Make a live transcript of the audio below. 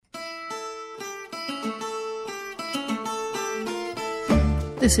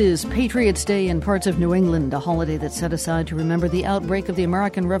This is Patriots' Day in parts of New England, a holiday that's set aside to remember the outbreak of the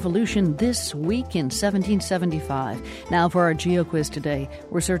American Revolution this week in 1775. Now for our Geo Quiz today,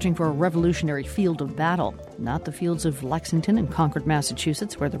 we're searching for a revolutionary field of battle. Not the fields of Lexington and Concord,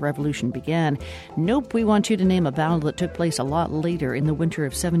 Massachusetts, where the Revolution began. Nope, we want you to name a battle that took place a lot later in the winter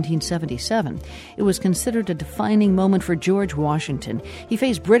of 1777. It was considered a defining moment for George Washington. He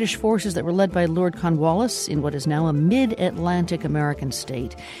faced British forces that were led by Lord Cornwallis in what is now a mid-Atlantic American state.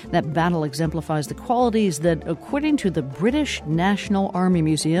 That battle exemplifies the qualities that, according to the British National Army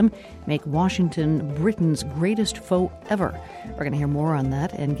Museum, make Washington Britain's greatest foe ever. We're going to hear more on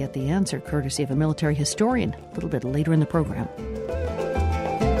that and get the answer courtesy of a military historian a little bit later in the program.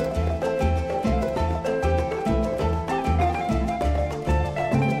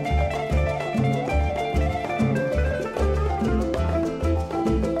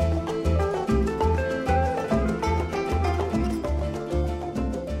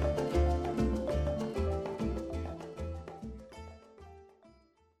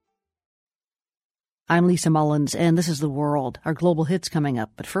 I'm Lisa Mullins, and this is The World, our global hits coming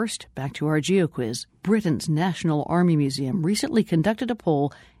up. But first, back to our Geo Quiz. Britain's National Army Museum recently conducted a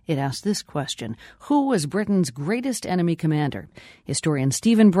poll. It asked this question: who was Britain's greatest enemy commander? Historian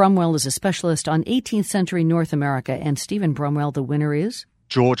Stephen Brumwell is a specialist on 18th century North America, and Stephen Brumwell, the winner is?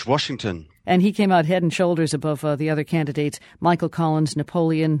 George Washington. And he came out head and shoulders above the other candidates, Michael Collins,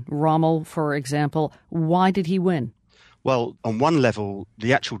 Napoleon, Rommel, for example. Why did he win? Well, on one level,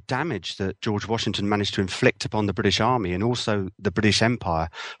 the actual damage that George Washington managed to inflict upon the British Army and also the British Empire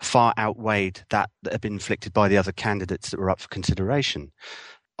far outweighed that had been inflicted by the other candidates that were up for consideration.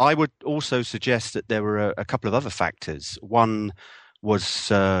 I would also suggest that there were a couple of other factors. One was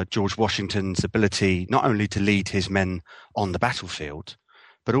George Washington's ability not only to lead his men on the battlefield,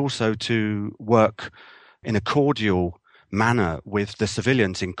 but also to work in a cordial manner with the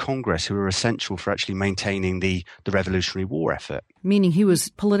civilians in Congress who were essential for actually maintaining the Revolutionary War effort. Meaning he was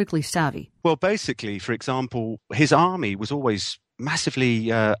politically savvy. Well, basically, for example, his army was always massively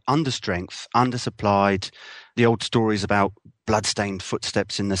understrength, undersupplied. The old stories about bloodstained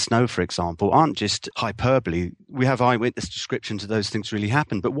footsteps in the snow, for example, aren't just hyperbole. We have eyewitness descriptions of those things really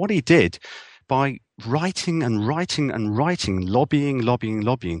happened. But what he did, by writing and writing and writing,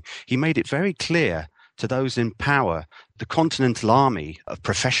 lobbying, he made it very clear to those in power, the Continental Army of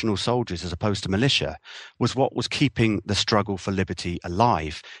professional soldiers as opposed to militia was what was keeping the struggle for liberty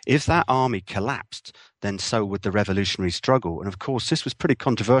alive. If that army collapsed, then so would the revolutionary struggle. And of course, this was pretty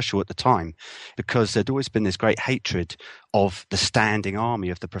controversial at the time because there'd always been this great hatred of the standing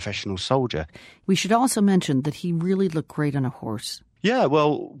army of the professional soldier. We should also mention that he really looked great on a horse. Yeah,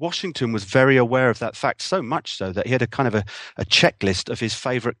 well, Washington was very aware of that fact, so much so that he had a kind of a checklist of his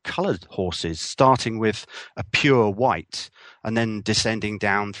favourite coloured horses, starting with a pure white and then descending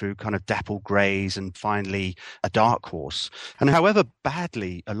down through kind of dapple greys and finally a dark horse. And however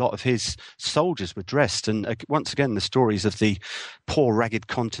badly a lot of his soldiers were dressed, and once again, the stories of the poor ragged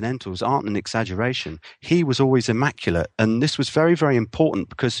Continentals aren't an exaggeration, he was always immaculate. And this was very, very important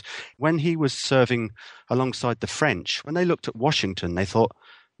because when he was serving alongside the French, when they looked at Washington, they thought,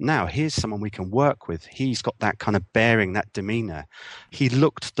 now here's someone we can work with. He's got that kind of bearing, that demeanour. He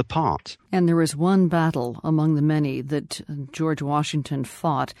looked the part. And there was one battle among the many that George Washington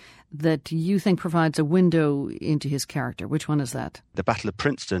fought that you think provides a window into his character. Which one is that? The Battle of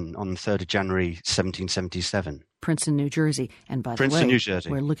Princeton on the 3rd of January, 1777. Princeton, New Jersey. And by the way, New Jersey.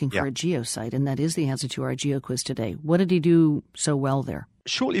 We're looking for a geosite, and that is the answer to our Geo Quiz today. What did he do so well there?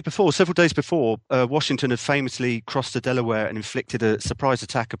 Shortly before, several days before, Washington had famously crossed the Delaware and inflicted a surprise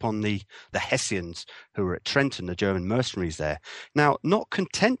attack upon the Hessians who were at Trenton, the German mercenaries there. Now, not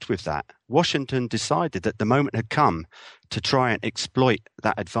content with that, Washington decided that the moment had come to try and exploit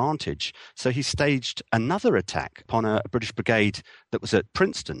that advantage. So he staged another attack upon a British brigade that was at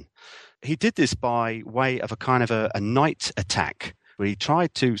Princeton. He did this by way of a kind of a night attack, where he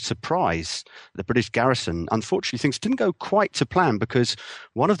tried to surprise the British garrison. Unfortunately, things didn't go quite to plan because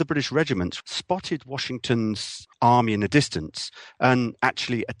one of the British regiments spotted Washington's army in the distance and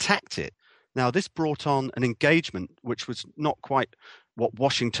actually attacked it. Now, this brought on an engagement which was not quite what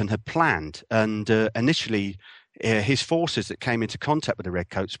Washington had planned. And initially, his forces that came into contact with the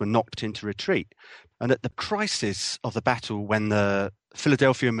Redcoats were knocked into retreat. And at the crisis of the battle, when the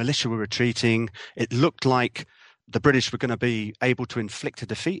Philadelphia militia were retreating, it looked like the British were going to be able to inflict a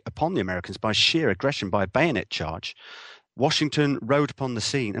defeat upon the Americans by sheer aggression, by a bayonet charge. Washington rode upon the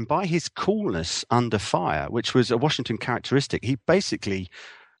scene, and by his coolness under fire, which was a Washington characteristic, he basically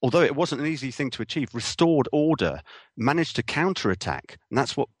although it wasn't an easy thing to achieve, restored order, managed to counterattack. And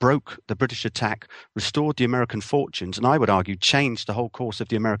that's what broke the British attack, restored the American fortunes, and I would argue changed the whole course of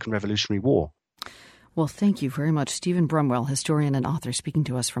the American Revolutionary War. Well, thank you very much, Stephen Brumwell, historian and author, speaking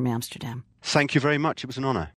to us from Amsterdam. Thank you very much. It was an honour.